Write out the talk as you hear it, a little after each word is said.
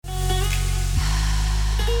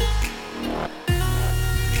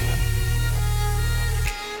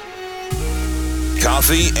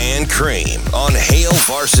Coffee and Cream on Hail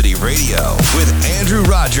Varsity Radio with Andrew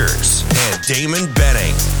Rogers and Damon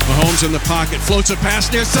Benning. Mahomes in the pocket, floats a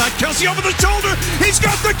pass near side. Kelce over the shoulder. He's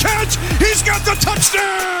got the catch. He's got the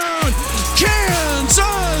touchdown.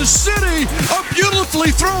 Kansas City, a beautifully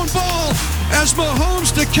thrown ball as Mahomes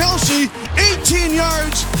to Kelce, 18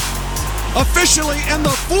 yards. Officially, and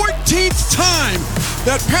the 14th time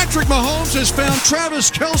that Patrick Mahomes has found Travis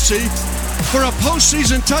Kelce for a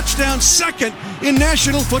postseason touchdown, second in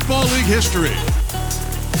National Football League history.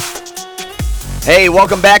 Hey,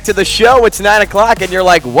 welcome back to the show. It's 9 o'clock, and you're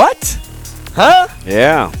like, what? Huh?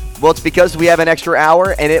 Yeah. Well, it's because we have an extra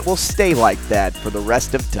hour, and it will stay like that for the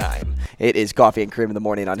rest of time. It is Coffee and Cream in the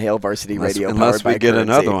morning on Hail Varsity Radio. Unless we get Currency.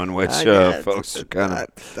 another one, which folks are kind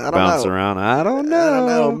of bounce around. I don't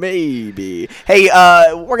know. Maybe. Hey,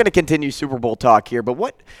 we're going to continue Super Bowl talk here, but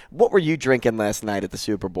what were you drinking last night at the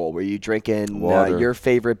Super Bowl? Were you drinking your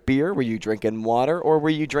favorite beer? Were you drinking water? Or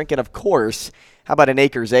were you drinking, of course, how about an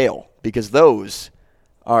Acres Ale? Because those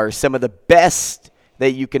are some of the best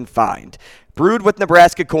that you can find. Brewed with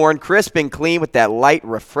Nebraska corn, crisp and clean with that light,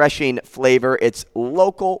 refreshing flavor. It's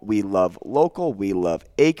local. We love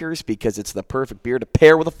Acres because it's the perfect beer to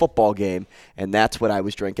pair with a football game, and that's what I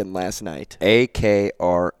was drinking last night.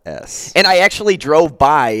 AKRS. And I actually drove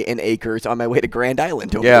by an Acres on my way to Grand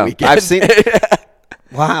Island over the weekend. I've seen.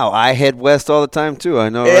 Wow, I head west all the time too. I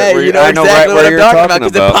know. Yeah, right you know exactly right what I'm you're talking about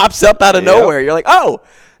because it pops up out of Yep. nowhere. You're like, oh,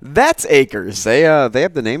 that's Acres. They have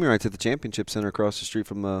the naming rights at the Championship Center across the street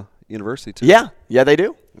from University too. Yeah, they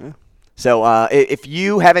do. Yeah. So if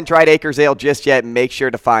you haven't tried Acres Ale just yet, make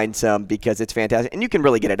sure to find some because it's fantastic, and you can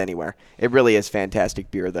really get it anywhere. It really is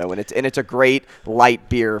fantastic beer, though, and it's a great light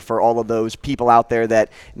beer for all of those people out there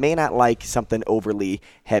that may not like something overly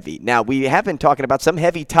heavy. Now, we have been talking about some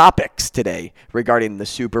heavy topics today regarding the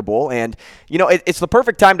Super Bowl, and it's the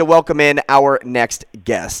perfect time to welcome in our next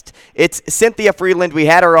guest. It's Cynthia Freeland. We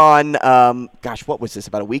had her on, what was this,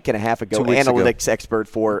 about a week and a half ago, 2 weeks analytics expert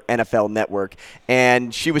for NFL Network,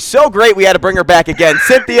 and she was so great we had to bring her back again.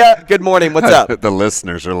 Cynthia, good morning. What's up? The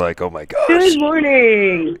listeners are like, oh my gosh. Good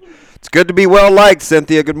morning. It's good to be well liked,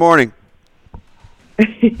 Cynthia. Good morning.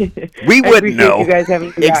 We wouldn't know. You guys having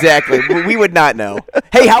me back. Exactly. We would not know.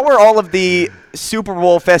 Hey, how were all of the Super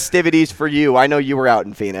Bowl festivities for you? I know you were out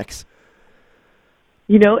in Phoenix.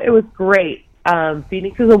 It was great.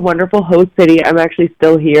 Phoenix is a wonderful host city. I'm actually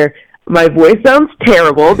still here. My voice sounds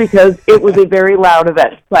terrible because it was a very loud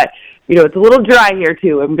event, but it's a little dry here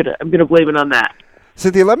too. I'm gonna blame it on that.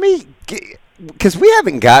 Cynthia, because we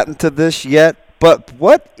haven't gotten to this yet, but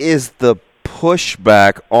what is the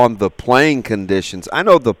pushback on the playing conditions? I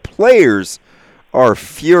know the players are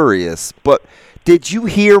furious, but did you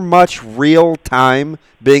hear much real time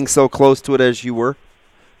being so close to it as you were?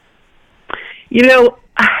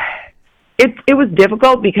 It was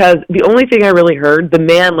difficult because the only thing I really heard, the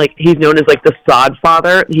man, he's known as the sod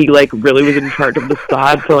father. He really was in charge of the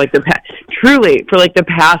sod for the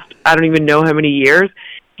past I don't even know how many years.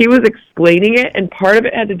 He was explaining it, and part of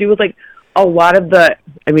it had to do with a lot of the.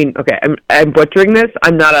 I'm butchering this.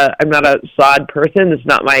 I'm not a sod person. It's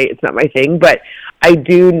not my thing. But I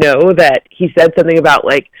do know that he said something about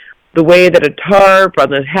the way that a tarp on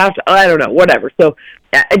the half. I don't know, whatever. So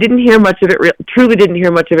I didn't hear much of it. Truly didn't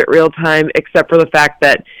hear much of it real time, except for the fact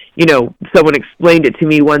that someone explained it to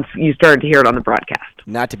me once you started to hear it on the broadcast.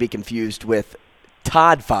 Not to be confused with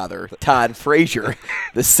Todd Frazier,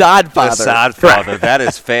 the Sod Father. The Sod Father. That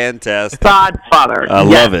is fantastic. Sod Father. I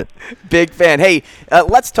love it. Big fan. Hey,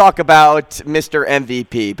 let's talk about Mr.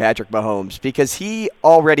 MVP, Patrick Mahomes, because he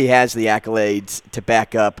already has the accolades to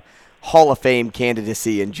back up Hall of Fame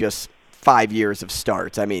candidacy in just 5 years of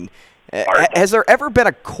starts. I mean, has there ever been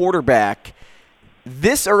a quarterback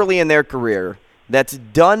this early in their career that's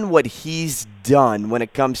done what he's done when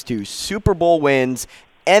it comes to Super Bowl wins,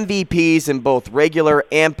 MVPs in both regular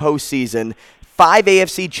and postseason, 5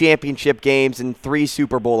 AFC championship games, and 3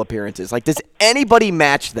 Super Bowl appearances? Does anybody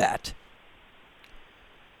match that?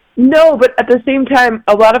 No, but at the same time,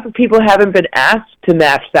 a lot of people haven't been asked to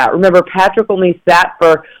match that. Remember, Patrick only sat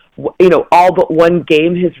for all but one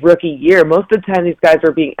game his rookie year. Most of the time, these guys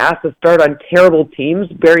are being asked to start on terrible teams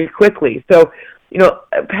very quickly. So,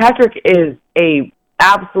 Patrick is a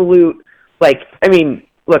absolute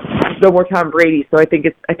look, no more Tom Brady. So I think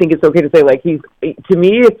it's okay to say to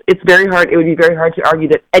me, it's very hard. It would be very hard to argue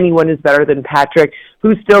that anyone is better than Patrick,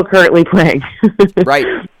 who's still currently playing. Right.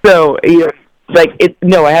 So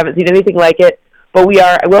no, I haven't seen anything like it. But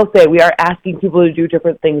I will say, we are asking people to do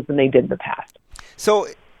different things than they did in the past. So,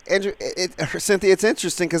 Andrew, Cynthia, it's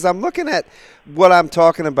interesting because I'm looking at what I'm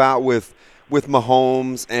talking about with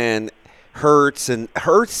Mahomes and Hurts,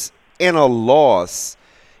 in a loss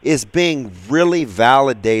is being really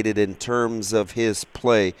validated in terms of his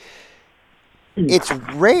play. It's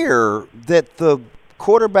rare that the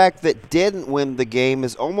quarterback that didn't win the game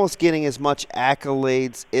is almost getting as much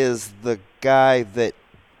accolades as the guy that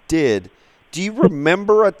did. Do you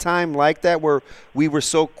remember a time like that where we were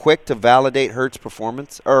so quick to validate Hurts'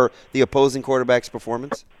 performance or the opposing quarterback's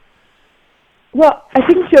performance? Well, I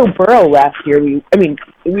think Joe Burrow last year,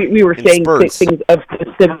 we were saying things of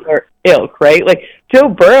similar ilk, right? Like, Joe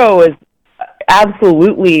Burrow is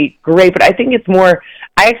absolutely great, but I think it's more,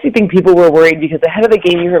 I actually think people were worried because ahead of the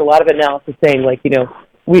game you heard a lot of analysis saying, like, Jalen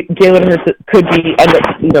Hurts could end up,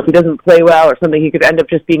 if he doesn't play well or something, he could end up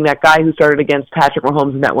just being that guy who started against Patrick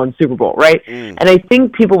Mahomes in that one Super Bowl, right? And I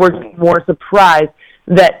think people were more surprised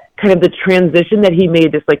that kind of the transition that he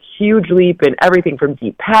made, this, like, huge leap in everything from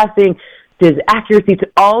deep passing, his accuracy to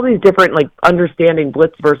all these different, like, understanding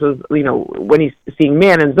blitz versus, when he's seeing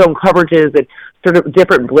man and zone coverages and sort of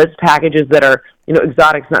different blitz packages that are,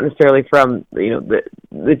 exotics, not necessarily from,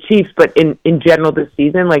 the Chiefs, but in general this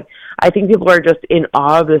season. Like, I think people are just in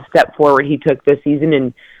awe of the step forward he took this season,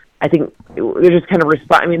 and I think they're just kind of it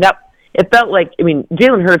felt like,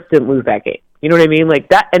 Jalen Hurts didn't lose that game. You know what I mean? Like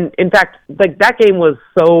that, and in fact, like, that game was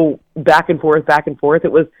so back and forth.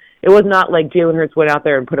 It was not like Jalen Hurts went out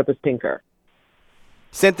there and put up a stinker.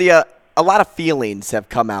 Cynthia, a lot of feelings have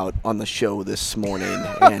come out on the show this morning,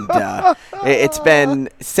 and it's been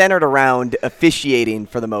centered around officiating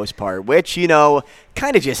for the most part, which, kind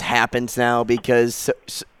of just happens now because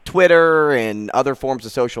Twitter and other forms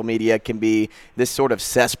of social media can be this sort of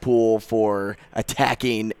cesspool for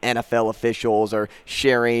attacking NFL officials or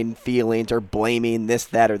sharing feelings or blaming this,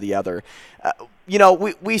 that, or the other.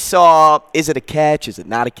 We saw, is it a catch? Is it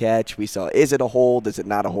not a catch? We saw, is it a hold? Is it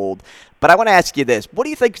not a hold? But I want to ask you this. What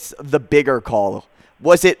do you think's the bigger call?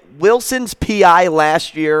 Was it Wilson's PI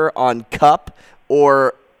last year on Kupp,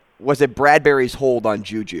 or was it Bradbury's hold on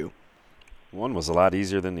Juju? One was a lot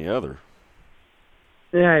easier than the other.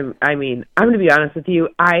 I'm going to be honest with you.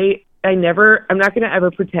 I'm not going to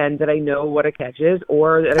ever pretend that I know what a catch is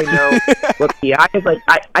or that I know what PI is. Like,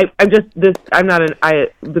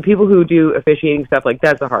 the people who do officiating stuff, like,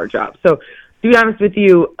 that's a hard job. So, to be honest with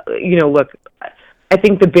you, look, I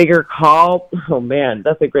think the bigger call, oh man,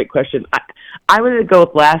 that's a great question. I'm going to go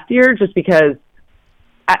with last year just because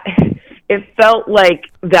it felt like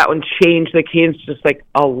that one changed the cadence just, like,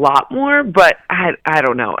 a lot more, but I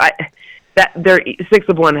don't know. That they're 6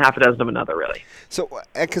 of one, half a dozen of another, really. So,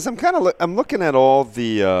 because I'm looking at all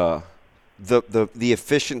the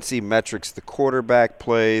efficiency metrics, the quarterback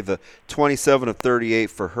play, the 27 of 38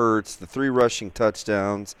 for Hurts, the 3 rushing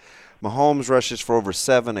touchdowns, Mahomes rushes for over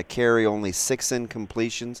 7 a carry, only 6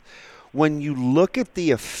 incompletions. When you look at the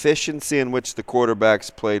efficiency in which the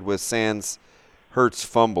quarterbacks played with sans Hurts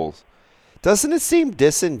fumbles, doesn't it seem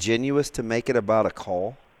disingenuous to make it about a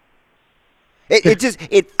call? It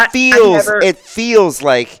feels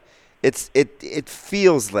like it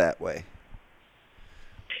feels that way.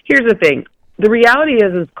 Here's the thing. The reality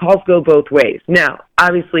is calls go both ways. Now,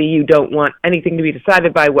 obviously, you don't want anything to be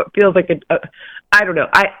decided by what feels like I don't know.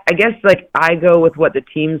 I guess, like, I go with what the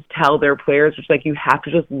teams tell their players, which, like, you have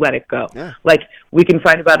to just let it go. Yeah. Like, we can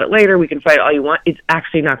fight about it later. We can fight all you want. It's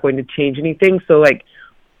actually not going to change anything. So, like,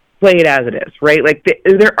 play it as it is, right? Like,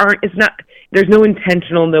 there's no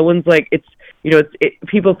intentional, no one's like, it's,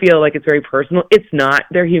 people feel like it's very personal. It's not.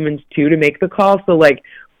 They're humans too to make the call. So, like,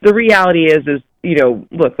 the reality is,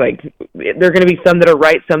 look, like, there are going to be some that are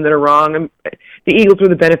right, some that are wrong. The Eagles were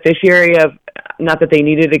the beneficiary of, not that they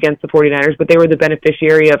needed it against the 49ers, but they were the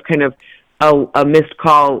beneficiary of kind of a missed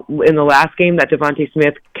call in the last game. That Devontae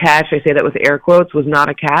Smith catch, I say that with air quotes, was not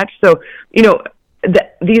a catch. So,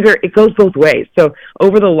 it goes both ways. So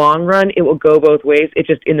over the long run, it will go both ways. It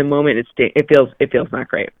just, in the moment, it feels not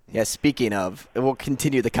great. Yeah, speaking of, we'll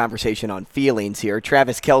continue the conversation on feelings here.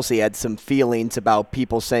 Travis Kelce had some feelings about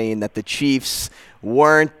people saying that the Chiefs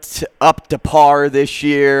weren't up to par this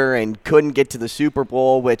year and couldn't get to the Super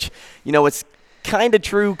Bowl, which, it's kind of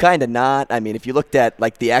true, kind of not. I mean, if you looked at,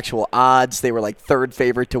 like, the actual odds, they were, like, third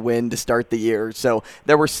favorite to win to start the year. So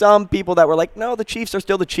there were some people that were like, no, the Chiefs are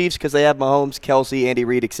still the Chiefs because they have Mahomes, Kelce, Andy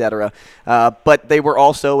Reid, etc. But they were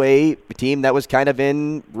also a team that was kind of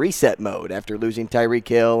in reset mode after losing Tyreek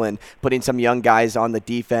Hill and putting some young guys on the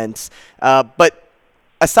defense. But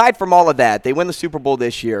aside from all of that, they win the Super Bowl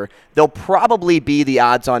this year. They'll probably be the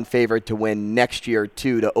odds-on favorite to win next year,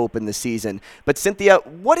 too, to open the season. But, Cynthia,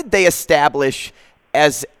 what did they establish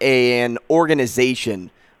as an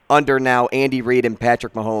organization under now Andy Reid and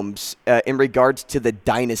Patrick Mahomes in regards to the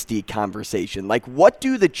dynasty conversation? Like, what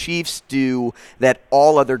do the Chiefs do that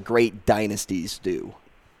all other great dynasties do?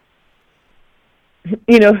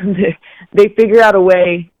 they figure out a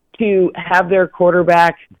way to have their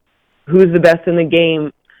quarterback, who's the best in the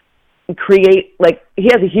game, create, like, he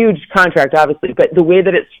has a huge contract, obviously, but the way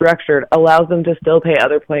that it's structured allows them to still pay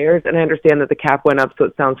other players. And I understand that the cap went up, so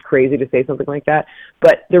it sounds crazy to say something like that.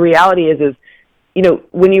 But the reality is,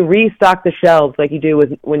 when you restock the shelves like you do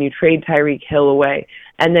when you trade Tyreek Hill away,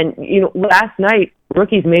 and then, last night,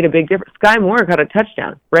 rookies made a big difference. Sky Moore got a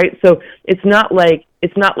touchdown, right? So it's not like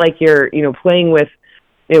you're, playing with,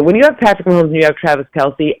 when you have Patrick Mahomes and you have Travis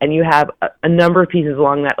Kelce and you have a number of pieces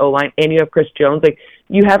along that O-line and you have Chris Jones, like,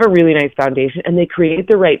 you have a really nice foundation, and they create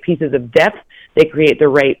the right pieces of depth. They create the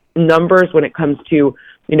right numbers when it comes to,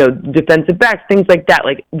 defensive backs, things like that.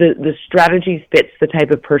 Like, the strategy fits the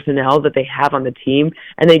type of personnel that they have on the team,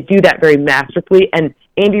 and they do that very masterfully. And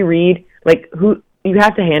Andy Reid, who you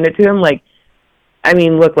have to hand it to him,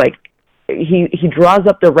 he draws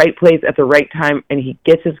up the right plays at the right time, and he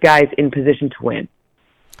gets his guys in position to win.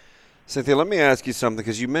 Cynthia, let me ask you something,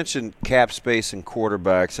 because you mentioned cap space and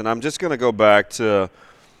quarterbacks, and I'm just going to go back to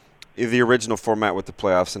the original format with the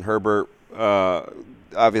playoffs. And Herbert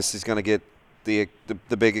obviously is going to get the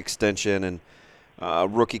big extension and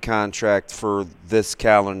rookie contract for this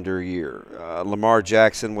calendar year. Lamar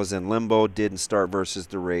Jackson was in limbo, didn't start versus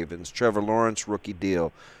the Ravens. Trevor Lawrence, rookie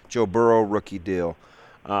deal. Joe Burrow, rookie deal.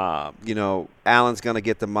 Allen's going to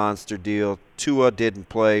get the monster deal. Tua didn't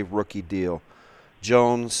play, rookie deal.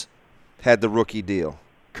 Jones had the rookie deal.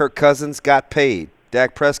 Kirk Cousins got paid.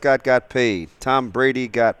 Dak Prescott got paid. Tom Brady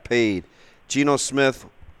got paid. Geno Smith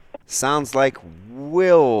sounds like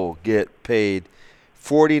will get paid.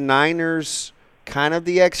 49ers, kind of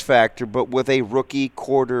the X factor, but with a rookie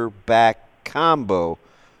quarterback combo.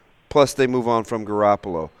 Plus they move on from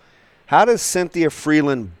Garoppolo. How does Cynthia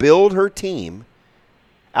Freeland build her team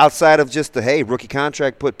outside of just the, rookie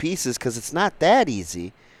contract, put pieces, because it's not that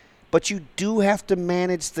easy. But you do have to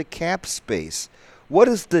manage the cap space. What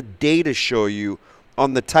does the data show you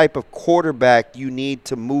on the type of quarterback you need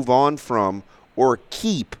to move on from or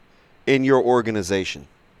keep in your organization?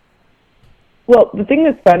 Well, the thing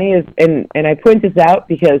that's funny is, and I point this out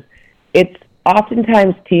because it's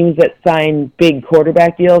oftentimes teams that sign big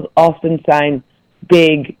quarterback deals often sign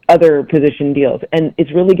big other position deals. And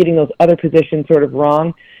it's really getting those other positions sort of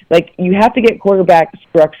wrong. Like, you have to get quarterback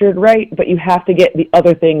structured right, but you have to get the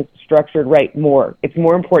other things structured right more. It's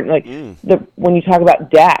more important. When you talk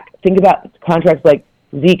about Dak, think about contracts like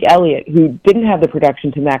Zeke Elliott, who didn't have the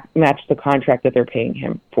production to match the contract that they're paying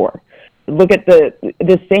him for. Look at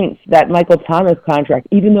the Saints, that Michael Thomas contract,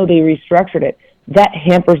 even though they restructured it, that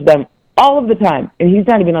hampers them all of the time, and he's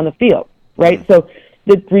not even on the field, right? So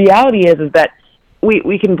the reality is that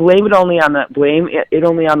we can blame it only on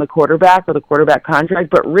the quarterback or the quarterback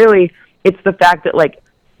contract, but really it's the fact that,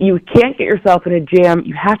 you can't get yourself in a jam.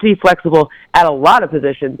 You have to be flexible at a lot of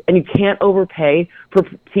positions, and you can't overpay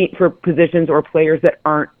for positions or players that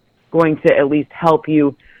aren't going to at least help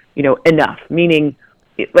you, enough. Meaning,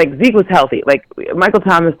 Zeke was healthy. Michael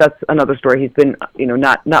Thomas, that's another story. He's been,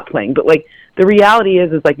 not playing. But the reality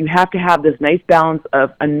is you have to have this nice balance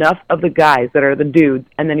of enough of the guys that are the dudes,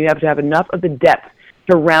 and then you have to have enough of the depth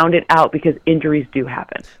to round it out, because injuries do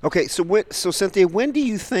happen. Okay, so Cynthia, when do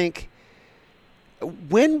you think?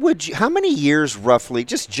 How many years roughly,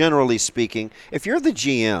 just generally speaking, if you're the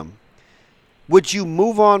GM, would you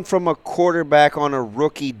move on from a quarterback on a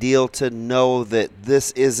rookie deal to know that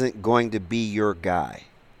this isn't going to be your guy?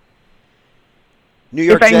 New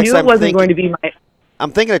York Jets, I knew it wasn't going to be my...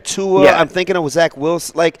 I'm thinking of Tua. Yeah. I'm thinking of Zach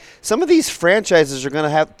Wilson. Some of these franchises are going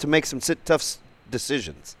to have to make some tough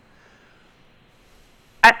decisions.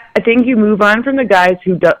 I think you move on from the guys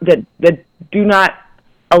who that do not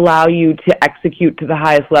allow you to execute to the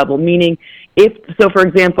highest level. Meaning, for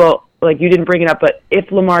example, you didn't bring it up, but if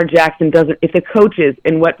Lamar Jackson if the coaches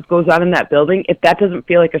and what goes on in that building, if that doesn't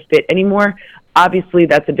feel like a fit anymore, obviously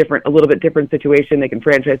that's a little bit different situation. They can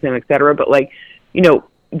franchise him, et cetera. But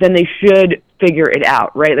then they should figure it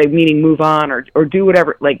out, right? Meaning move on or do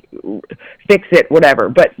whatever, fix it, whatever.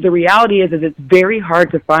 But the reality is it's very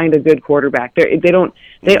hard to find a good quarterback.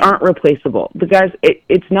 They aren't replaceable. The guys,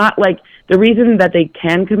 it's not the reason that they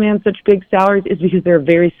can command such big salaries is because they're a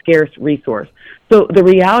very scarce resource. So the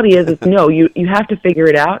reality is no, you have to figure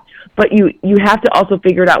it out, but you have to also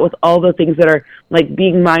figure it out with all the things that are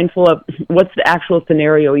being mindful of what's the actual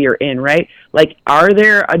scenario you're in, right? Are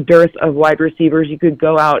there a dearth of wide receivers you could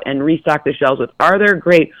go out and restock the shelves with? Are there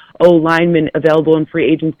great linemen available in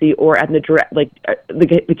free agency or at the draft,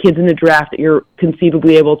 the kids in the draft that you're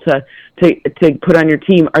conceivably able to put on your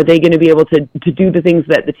team? Are they going to be able to do the things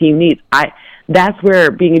that the team needs? that's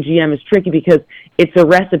where being a GM is tricky, because it's a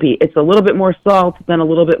recipe. It's a little bit more salt, then a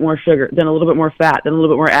little bit more sugar, then a little bit more fat, then a little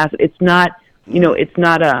bit more acid. It's not, it's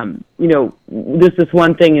not, this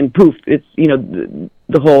one thing and poof, it's,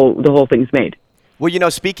 the whole thing's made.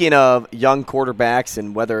 Well, speaking of young quarterbacks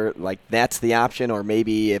and whether that's the option, or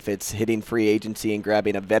maybe if it's hitting free agency and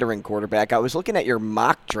grabbing a veteran quarterback, I was looking at your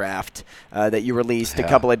mock draft that you released a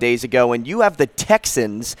couple of days ago, and you have the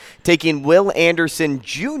Texans taking Will Anderson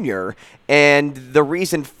Jr., and the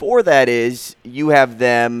reason for that is you have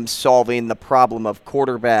them solving the problem of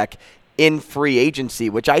quarterback in free agency,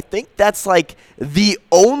 which I think that's the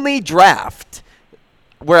only draft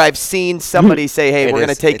where I've seen somebody say, hey, we're going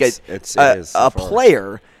to take a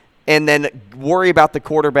player and then worry about the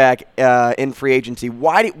quarterback in free agency.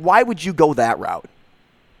 Why would you go that route?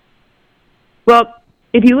 Well,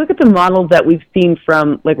 if you look at the model that we've seen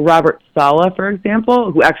from Robert Saleh, for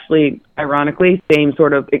example, who actually, ironically, same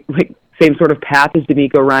sort of path as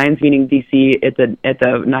DeMeco Ryans, meaning DC at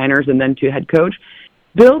the Niners and then to head coach,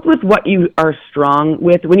 build with what you are strong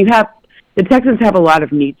with. When you have, the Texans have a lot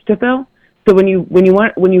of needs to fill. So when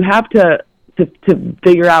you have to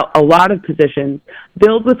figure out a lot of positions,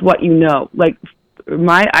 build with what you know.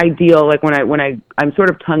 My ideal, I'm sort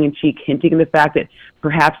of tongue in cheek hinting at the fact that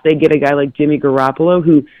perhaps they get a guy like Jimmy Garoppolo,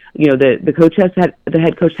 who the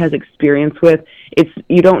head coach has experience with.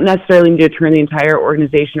 You don't necessarily need to turn the entire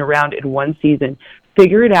organization around in one season.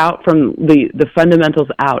 Figure it out from the fundamentals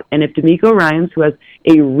out. And if DeMeco Ryans, who has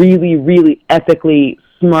a really, really ethically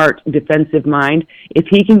smart defensive mind, if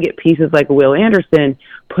he can get pieces like Will Anderson,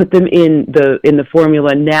 put them in the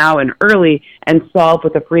formula now and early, and solve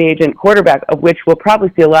with a free agent quarterback, of which we'll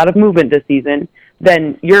probably see a lot of movement this season,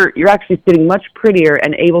 then you're actually sitting much prettier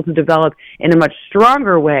and able to develop in a much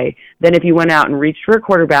stronger way than if you went out and reached for a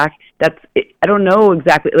quarterback. I don't know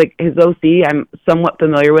exactly, his OC I'm somewhat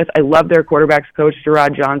familiar with. I love their quarterbacks coach,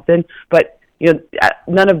 Gerard Johnson, but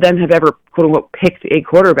none of them have ever, quote unquote, picked a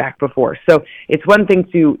quarterback before. So it's one thing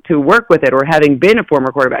to work with it, or having been a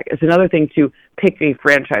former quarterback. It's another thing to pick a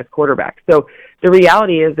franchise quarterback. So the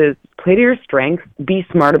reality is play to your strengths, be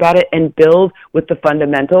smart about it, and build with the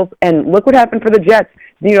fundamentals. And look what happened for the Jets.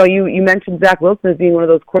 You mentioned Zach Wilson as being one of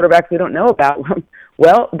those quarterbacks we don't know about.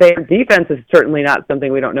 Well, their defense is certainly not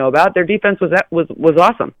something we don't know about. Their defense was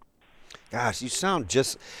awesome. Gosh, you sound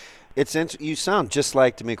just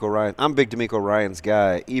like DeMeco Ryans. I'm a big DeMeco Ryans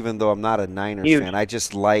guy, even though I'm not a Niners fan. I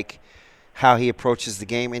just like how he approaches the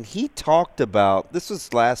game. And he talked about, this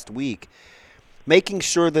was last week, making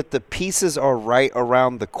sure that the pieces are right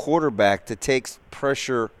around the quarterback to take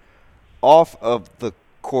pressure off of the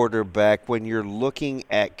quarterback when you're looking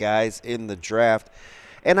at guys in the draft.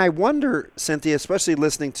 And I wonder, Cynthia, especially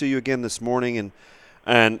listening to you again this morning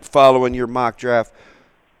and following your mock draft,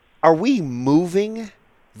 are we moving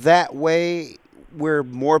that way where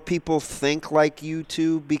more people think like you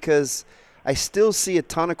two? Because I still see a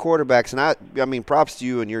ton of quarterbacks, and I mean, props to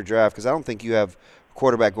you in your draft, because I don't think you have a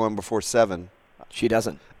quarterback going before 7. She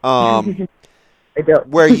doesn't. I don't.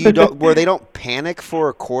 Where they don't panic for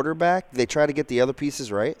a quarterback, they try to get the other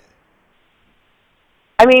pieces right.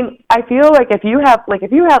 I mean, I feel like if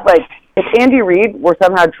Andy Reid were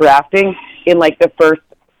somehow drafting in the first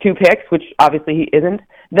 2 picks, which obviously he isn't,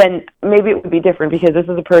 then maybe it would be different, because this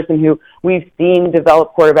is a person who we've seen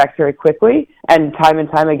develop quarterbacks very quickly and time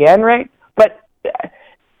again, right? But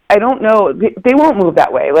I don't know. They won't move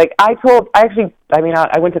that way. I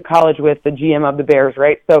went to college with the GM of the Bears,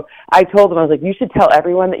 right? So I told him, I was like, you should tell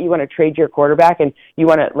everyone that you want to trade your quarterback, and you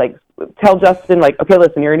want to tell Justin, okay,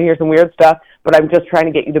 listen, you're going to hear some weird stuff, but I'm just trying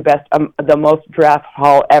to get you the most draft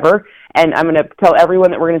haul ever, and I'm going to tell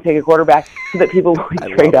everyone that we're going to take a quarterback so that people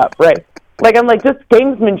will trade up, right? I'm just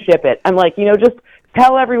gamesmanship it. I'm just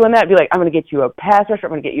tell everyone that. Be like, I'm going to get you a pass rusher. I'm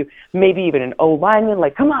going to get you maybe even an O-lineman.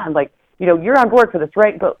 Come on, you're on board for this,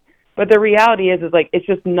 right? But the reality is it's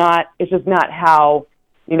just not how,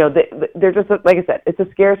 they're just, like I said, it's a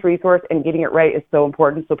scarce resource, and getting it right is so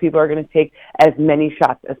important. So people are going to take as many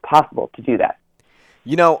shots as possible to do that.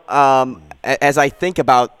 As I think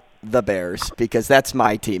about the Bears, because that's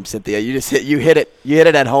my team, Cynthia, you hit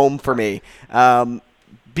it at home for me.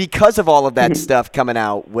 Because of all of that stuff coming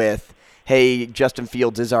out with, hey, Justin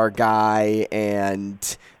Fields is our guy,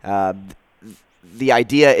 and the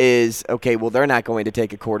idea is, okay, well, they're not going to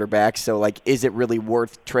take a quarterback, so, is it really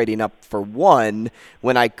worth trading up for 1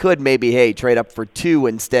 when I could maybe, hey, trade up for 2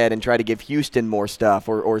 instead and try to give Houston more stuff,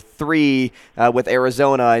 or 3 with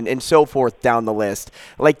Arizona and so forth down the list?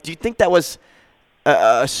 Do you think that was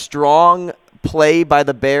a strong play by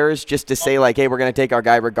the Bears just to say, hey, we're going to take our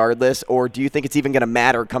guy regardless, or do you think it's even going to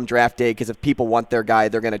matter come draft day, because if people want their guy,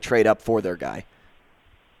 they're going to trade up for their guy?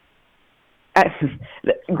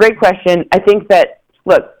 Great question. I think that,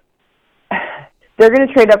 look, they're going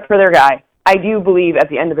to trade up for their guy. I do believe at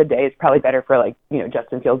the end of the day, it's probably better for, like, you know,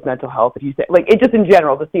 Justin Fields' mental health, if you say, like, it just in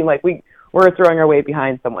general to seem like we're throwing our weight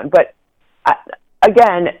behind someone. But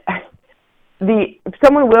again,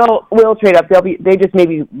 someone will trade up. They just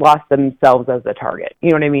maybe lost themselves as a target. You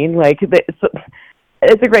know what I mean? Like,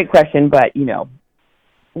 it's a great question, but, you know,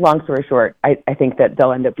 long story short, I think that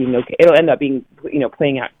they'll end up being okay. It'll end up being, you know,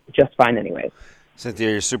 playing out just fine anyways. Cynthia,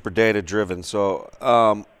 you're super data driven.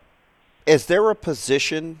 So, is there a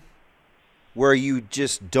position where you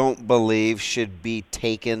just don't believe should be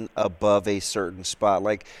taken above a certain spot?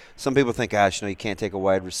 Like, some people think, gosh, you can't take a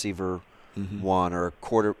wide receiver one, or a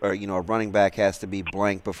quarter, or, you know, a running back has to be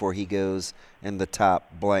blank before he goes in the top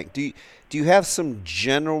blank. Do you have some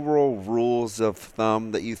general rules of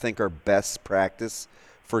thumb that you think are best practice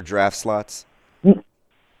for draft slots?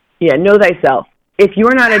 Yeah, know thyself. If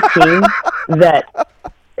you're not a team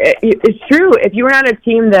it's true. If you're not a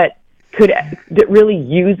team that really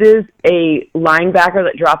uses a linebacker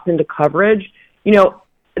that drops into coverage, you know,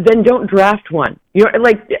 then don't draft one. You know,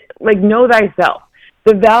 like know thyself.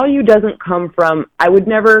 The value doesn't come from. I would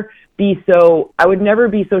never be so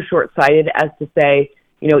short-sighted as to say,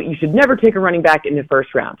 you know, you should never take a running back in the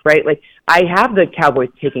first round, right? Like, I have the Cowboys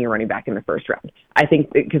taking a running back in the first round. I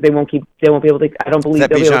think because they won't be able to. I don't believe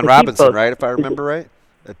they'll be able to keep both. Is that Bijan Robinson, right? If I remember right.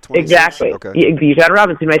 At 26? Exactly. Okay. Bijan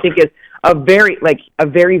Robinson, I think, is a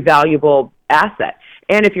very valuable asset.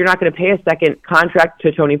 And if you're not going to pay a second contract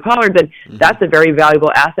to Tony Pollard, then that's a very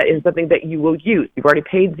valuable asset and something that you will use. You've already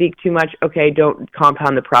paid Zeke too much. Okay, don't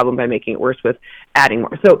compound the problem by making it worse with adding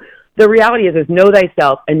more. So the reality is know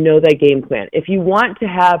thyself and know thy game plan. If you want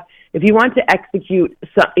to execute,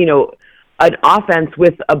 you know, an offense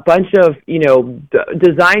with a bunch of, you know,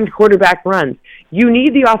 designed quarterback runs, you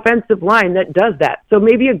need the offensive line that does that. So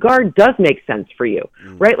maybe a guard does make sense for you,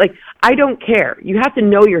 right? Like, I don't care. You have to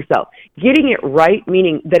know yourself. Getting it right,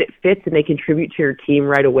 meaning that it fits and they contribute to your team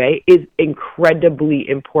right away, is incredibly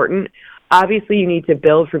important. Obviously, you need to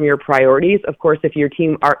build from your priorities. Of course, if your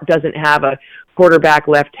team doesn't have a quarterback,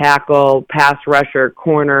 left tackle, pass rusher,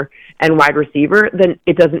 corner, and wide receiver, then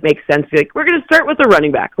it doesn't make sense to be like, we're going to start with a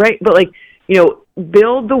running back, right? But, like, you know,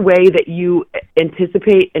 build the way that you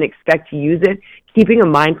anticipate and expect to use it, keeping a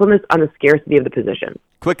mindfulness on the scarcity of the position.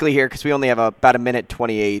 Quickly here, because we only have about a minute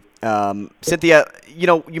 28. Cynthia, you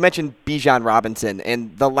know, you mentioned Bijan Robinson,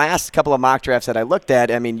 and the last couple of mock drafts that I looked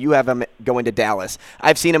at, I mean, you have him going to Dallas.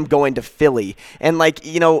 I've seen him going to Philly. And, like,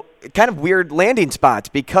 you know, kind of weird landing spots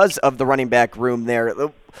because of the running back room there.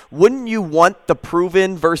 Wouldn't you want the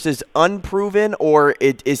proven versus unproven, or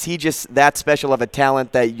is he just that special of a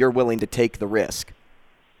talent that you're willing to take the risk?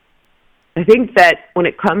 I think that when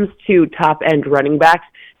it comes to top-end running backs,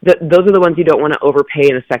 those are the ones you don't want to overpay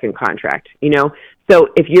in a second contract, you know? So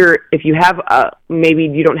if you have maybe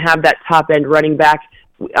you don't have that top-end running back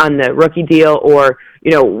on the rookie deal, or,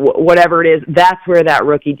 you know, whatever it is, that's where that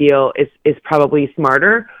rookie deal is probably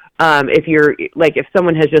smarter. If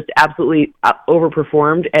someone has just absolutely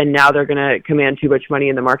overperformed and now they're going to command too much money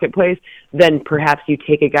in the marketplace, then perhaps you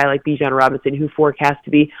take a guy like Bijan Robinson, who forecasts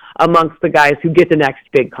to be amongst the guys who get the next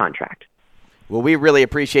big contract. Well, we really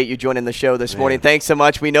appreciate you joining the show this morning. Thanks so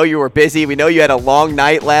much. We know you were busy. We know you had a long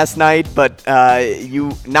night last night, but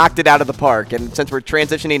you knocked it out of the park. And since we're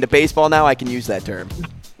transitioning to baseball now, I can use that term.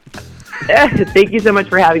 Thank you so much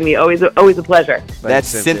for having me. Always a pleasure. That's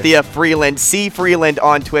Cynthia Freeland, C. Freeland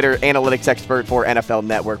on Twitter, analytics expert for NFL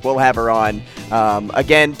Network. We'll have her on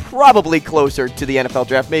again, probably closer to the NFL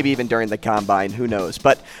draft, maybe even during the combine. Who knows?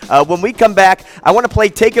 But when we come back, I want to play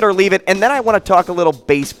Take It or Leave It, and then I want to talk a little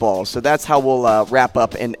baseball. So that's how we'll wrap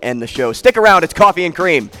up and end the show. Stick around. It's Coffee and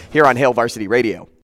Cream here on Hail Varsity Radio.